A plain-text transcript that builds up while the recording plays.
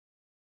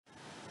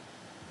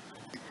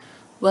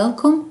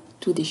Welcome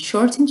to this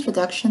short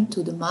introduction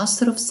to the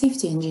Master of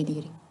Safety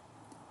Engineering.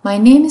 My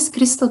name is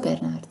Christel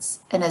Bernards,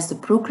 and as the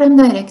Program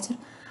Director,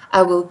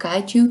 I will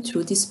guide you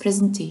through this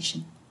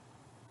presentation.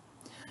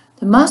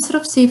 The Master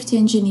of Safety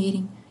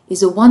Engineering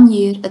is a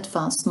one-year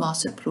advanced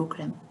master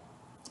program.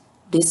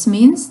 This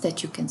means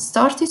that you can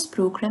start this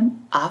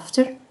program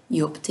after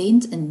you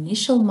obtained an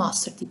initial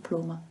master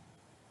diploma.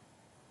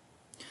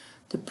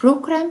 The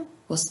program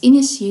was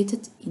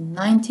initiated in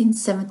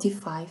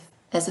 1975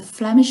 as a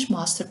Flemish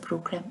master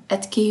program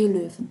at KU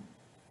Leuven.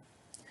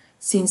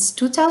 Since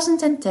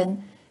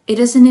 2010, it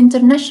is an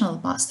international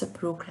master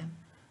program,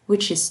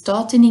 which is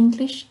taught in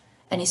English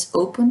and is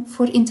open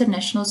for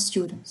international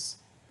students.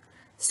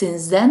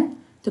 Since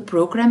then, the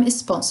program is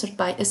sponsored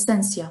by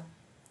Essentia,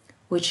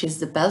 which is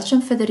the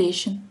Belgian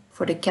Federation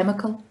for the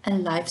Chemical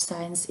and Life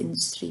Science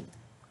Industry.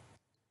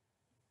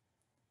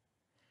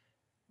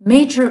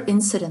 Major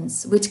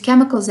incidents with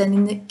chemicals and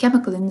in the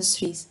chemical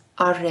industries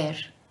are rare,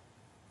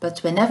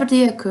 but whenever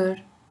they occur,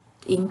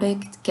 the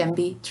impact can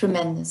be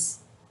tremendous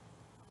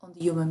on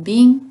the human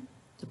being,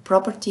 the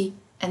property,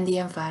 and the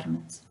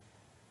environment.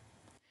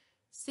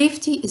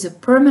 Safety is a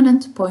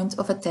permanent point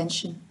of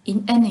attention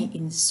in any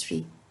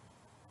industry,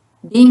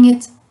 being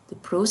it the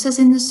process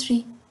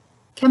industry,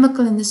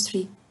 chemical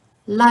industry,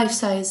 life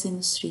science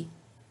industry,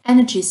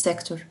 energy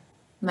sector,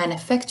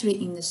 manufacturing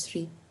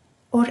industry,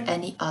 or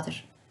any other.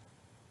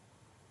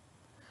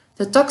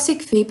 The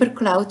toxic vapor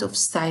cloud of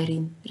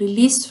styrene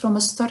released from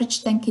a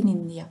storage tank in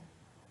India,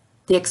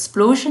 the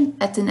explosion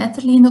at an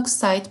ethylene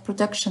oxide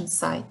production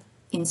site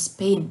in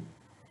Spain,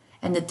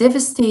 and the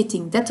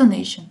devastating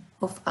detonation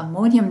of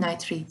ammonium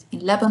nitrate in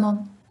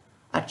Lebanon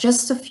are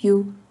just a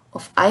few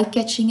of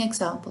eye-catching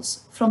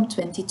examples from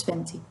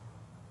 2020.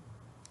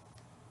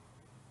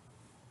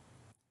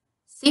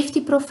 Safety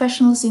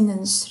professionals in the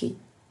industry,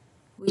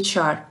 which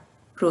are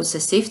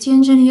process safety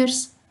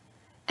engineers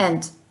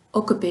and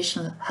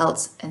occupational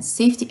health and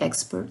safety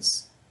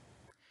experts.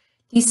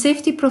 These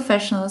safety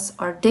professionals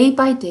are day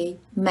by day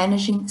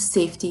managing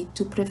safety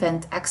to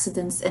prevent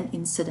accidents and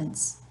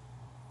incidents.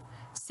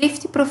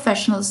 Safety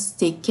professionals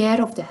take care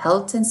of the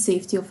health and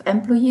safety of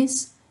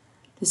employees,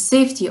 the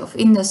safety of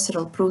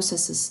industrial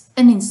processes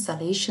and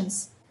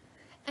installations,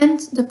 and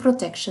the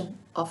protection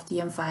of the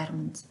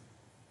environment.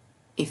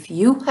 If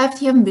you have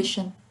the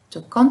ambition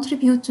to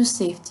contribute to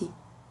safety,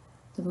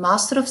 the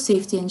Master of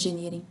Safety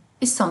Engineering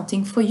is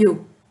something for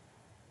you.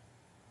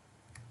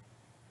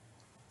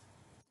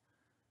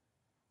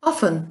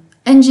 Often,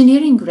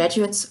 engineering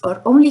graduates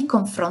are only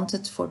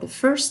confronted for the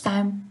first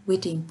time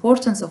with the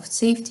importance of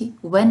safety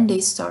when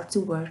they start to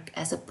work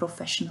as a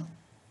professional.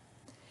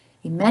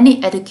 In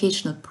many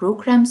educational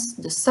programs,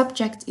 the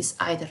subject is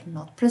either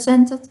not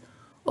presented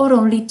or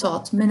only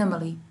taught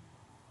minimally.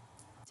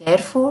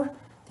 Therefore,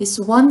 this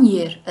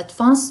one-year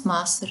advanced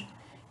master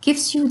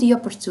gives you the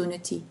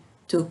opportunity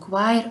to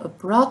acquire a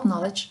broad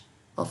knowledge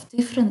of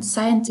different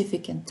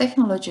scientific and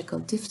technological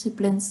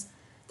disciplines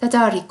that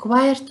are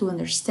required to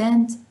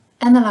understand,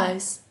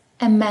 analyze,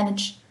 and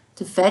manage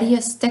the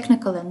various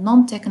technical and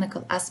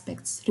non-technical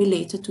aspects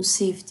related to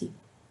safety.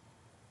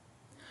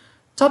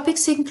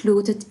 Topics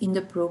included in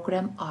the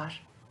program are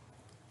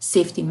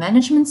safety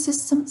management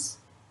systems,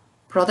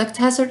 product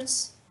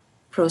hazards,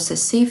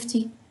 process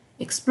safety,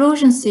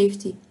 explosion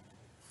safety,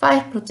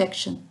 fire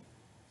protection,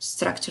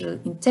 structural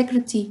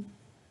integrity,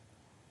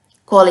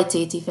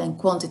 qualitative and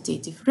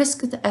quantitative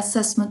risk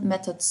assessment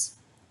methods,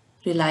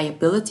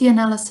 reliability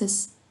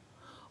analysis,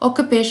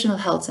 occupational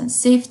health and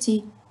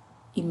safety,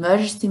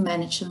 emergency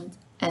management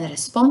and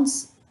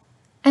response,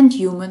 and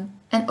human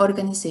and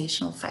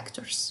organizational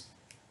factors.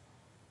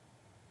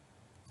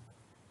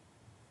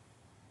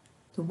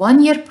 The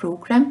one-year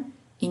program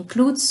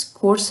includes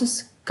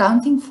courses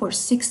counting for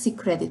 60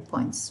 credit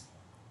points.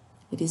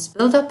 It is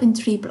built up in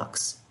 3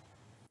 blocks: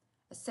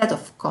 a set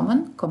of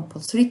common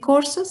compulsory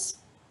courses,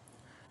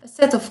 a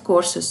set of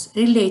courses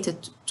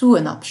related to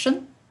an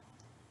option,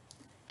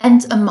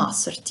 and a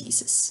master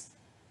thesis.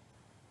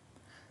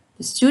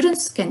 The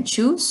students can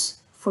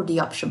choose for the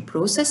option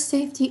process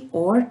safety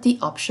or the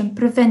option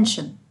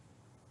prevention.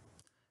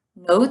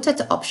 Note that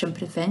the option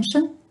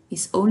prevention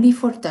is only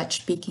for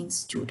Dutch-speaking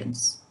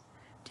students.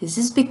 This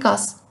is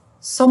because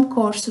some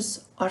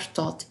courses are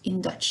taught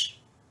in Dutch.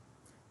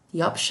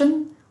 The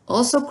option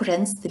also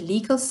grants the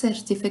legal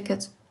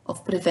certificate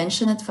of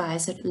Prevention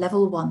Advisor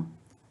Level 1,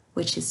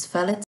 which is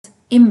valid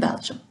in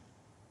Belgium.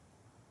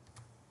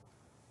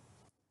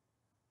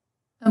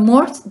 A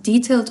more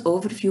detailed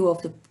overview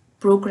of the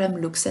program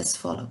looks as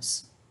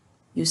follows.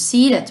 You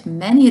see that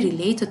many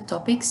related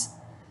topics,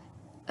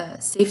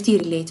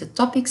 safety-related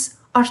topics,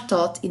 are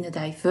taught in a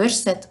diverse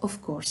set of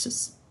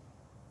courses.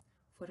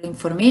 For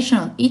information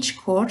on each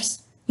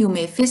course, you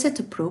may visit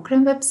the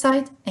program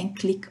website and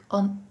click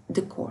on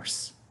the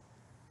course.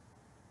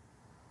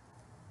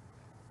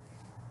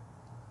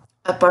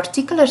 A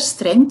particular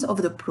strength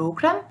of the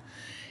program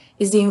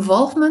is the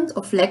involvement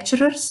of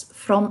lecturers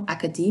from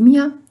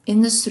academia,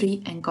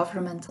 industry, and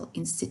governmental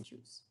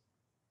institutes.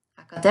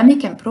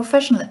 Academic and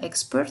professional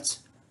experts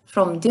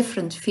from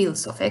different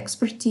fields of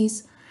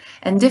expertise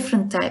and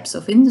different types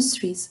of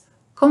industries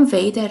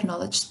convey their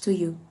knowledge to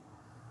you.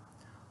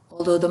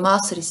 Although the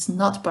master is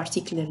not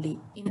particularly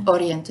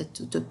oriented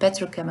to the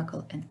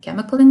petrochemical and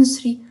chemical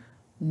industry,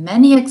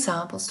 many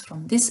examples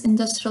from this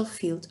industrial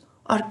field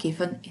are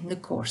given in the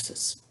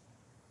courses.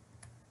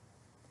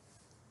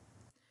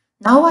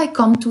 Now I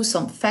come to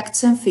some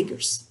facts and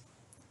figures.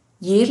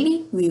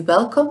 Yearly, we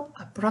welcome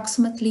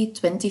approximately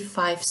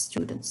 25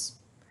 students.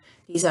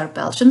 These are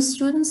Belgian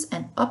students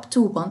and up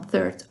to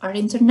 1/3 are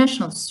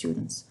international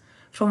students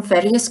from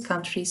various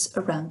countries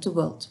around the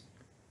world.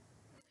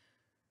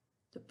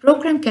 The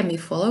program can be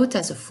followed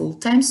as a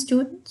full-time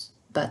student,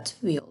 but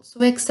we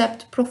also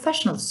accept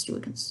professional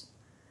students.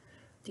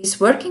 These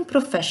working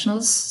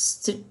professionals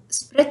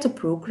spread the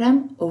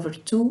program over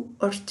 2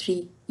 or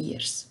 3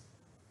 years.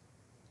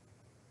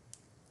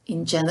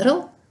 In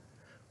general,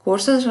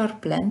 courses are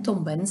planned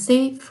on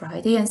Wednesday,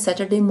 Friday and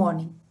Saturday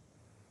morning.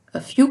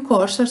 A few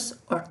courses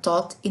are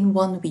taught in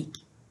 1 week.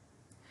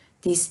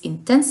 These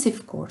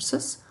intensive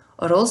courses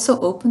are also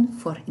open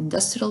for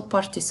industrial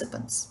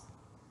participants.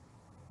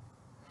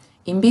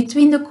 In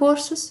between the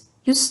courses,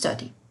 you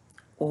study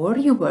or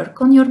you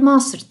work on your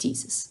master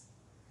thesis.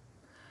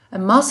 A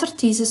master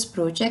thesis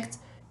project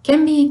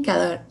can be in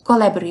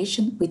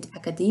collaboration with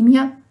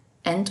academia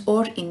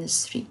and/or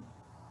industry.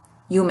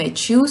 You may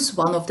choose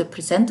one of the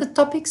presented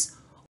topics,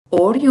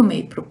 or you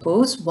may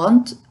propose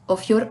one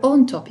of your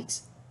own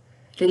topics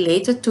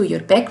related to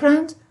your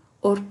background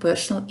or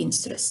personal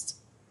interest.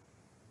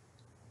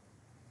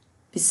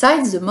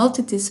 Besides the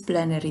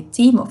multidisciplinary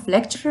team of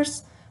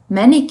lecturers,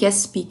 many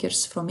guest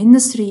speakers from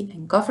industry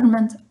and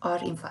government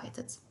are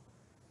invited.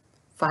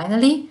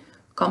 Finally,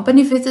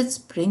 company visits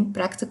bring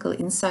practical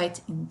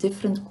insight in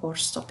different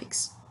course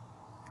topics.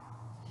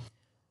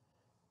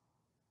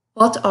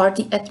 What are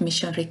the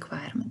admission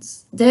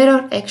requirements? There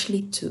are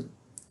actually 2.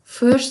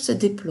 First, a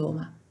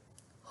diploma.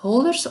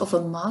 Holders of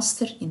a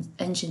master in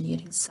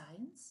engineering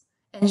science,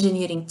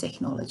 engineering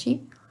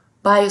technology,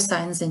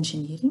 bioscience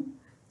engineering,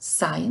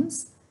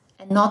 science,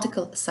 and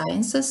nautical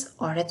sciences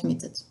are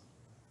admitted.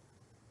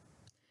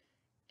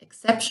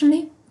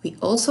 Exceptionally, we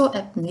also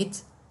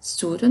admit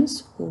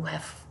students who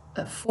have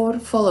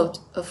followed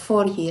a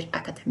 4-year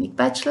academic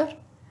bachelor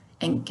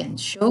and can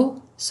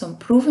show some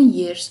proven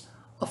years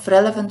of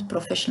relevant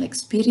professional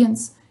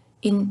experience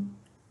in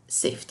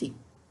safety.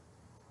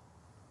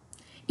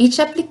 Each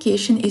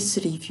application is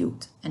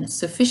reviewed and a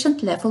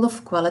sufficient level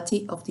of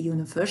quality of the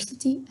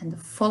university and the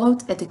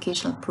followed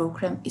educational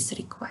program is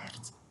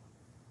required.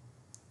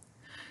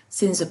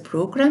 Since the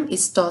program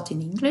is taught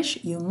in English,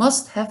 you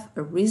must have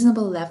a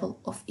reasonable level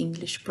of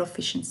English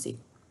proficiency.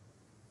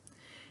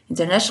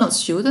 International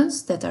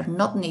students that are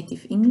not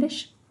native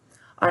English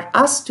are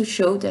asked to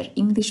show their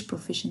English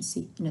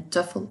proficiency in a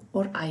TOEFL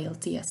or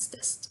IELTS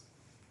test.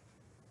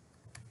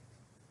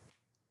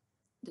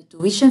 The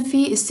tuition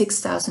fee is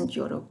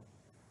 €6,000.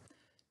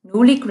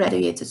 Newly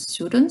graduated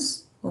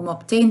students whom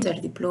obtained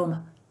their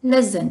diploma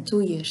less than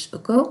 2 years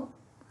ago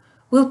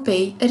will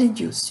pay a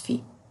reduced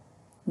fee,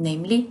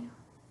 namely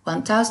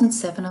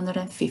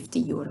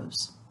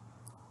 €1,750.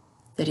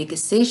 The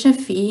registration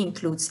fee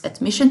includes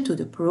admission to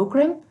the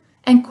program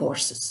and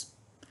courses.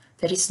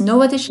 There is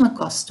no additional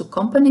cost to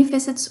company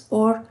visits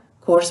or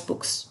course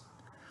books.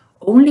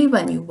 Only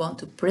when you want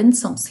to print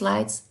some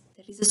slides,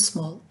 there is a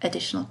small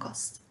additional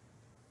cost.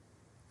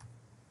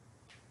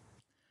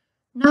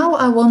 Now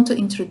I want to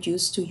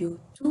introduce to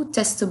you 2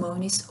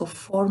 testimonies of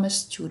former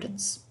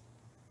students.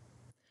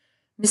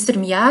 Mr.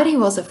 Miari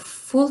was a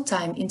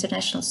full-time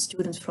international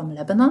student from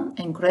Lebanon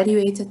and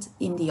graduated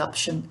in the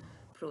option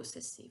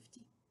Process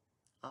Safety.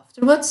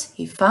 Afterwards,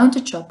 he found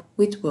a job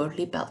with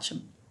Worley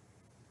Belgium.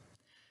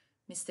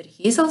 Mr.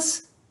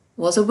 Gezels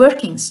was a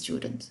working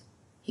student.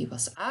 He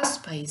was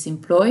asked by his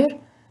employer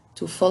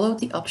to follow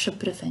the option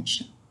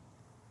prevention.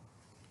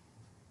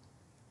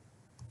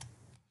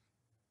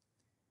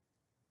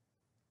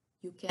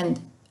 You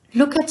can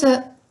look at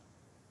the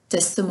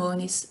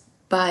testimonies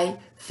by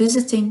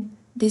visiting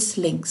these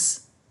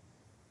links.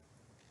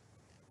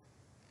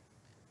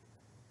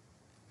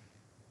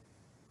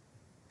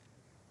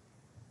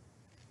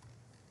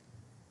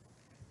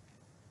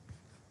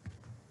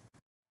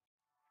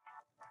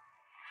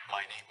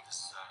 My name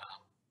is...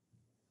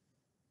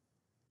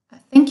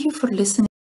 Thank you for listening.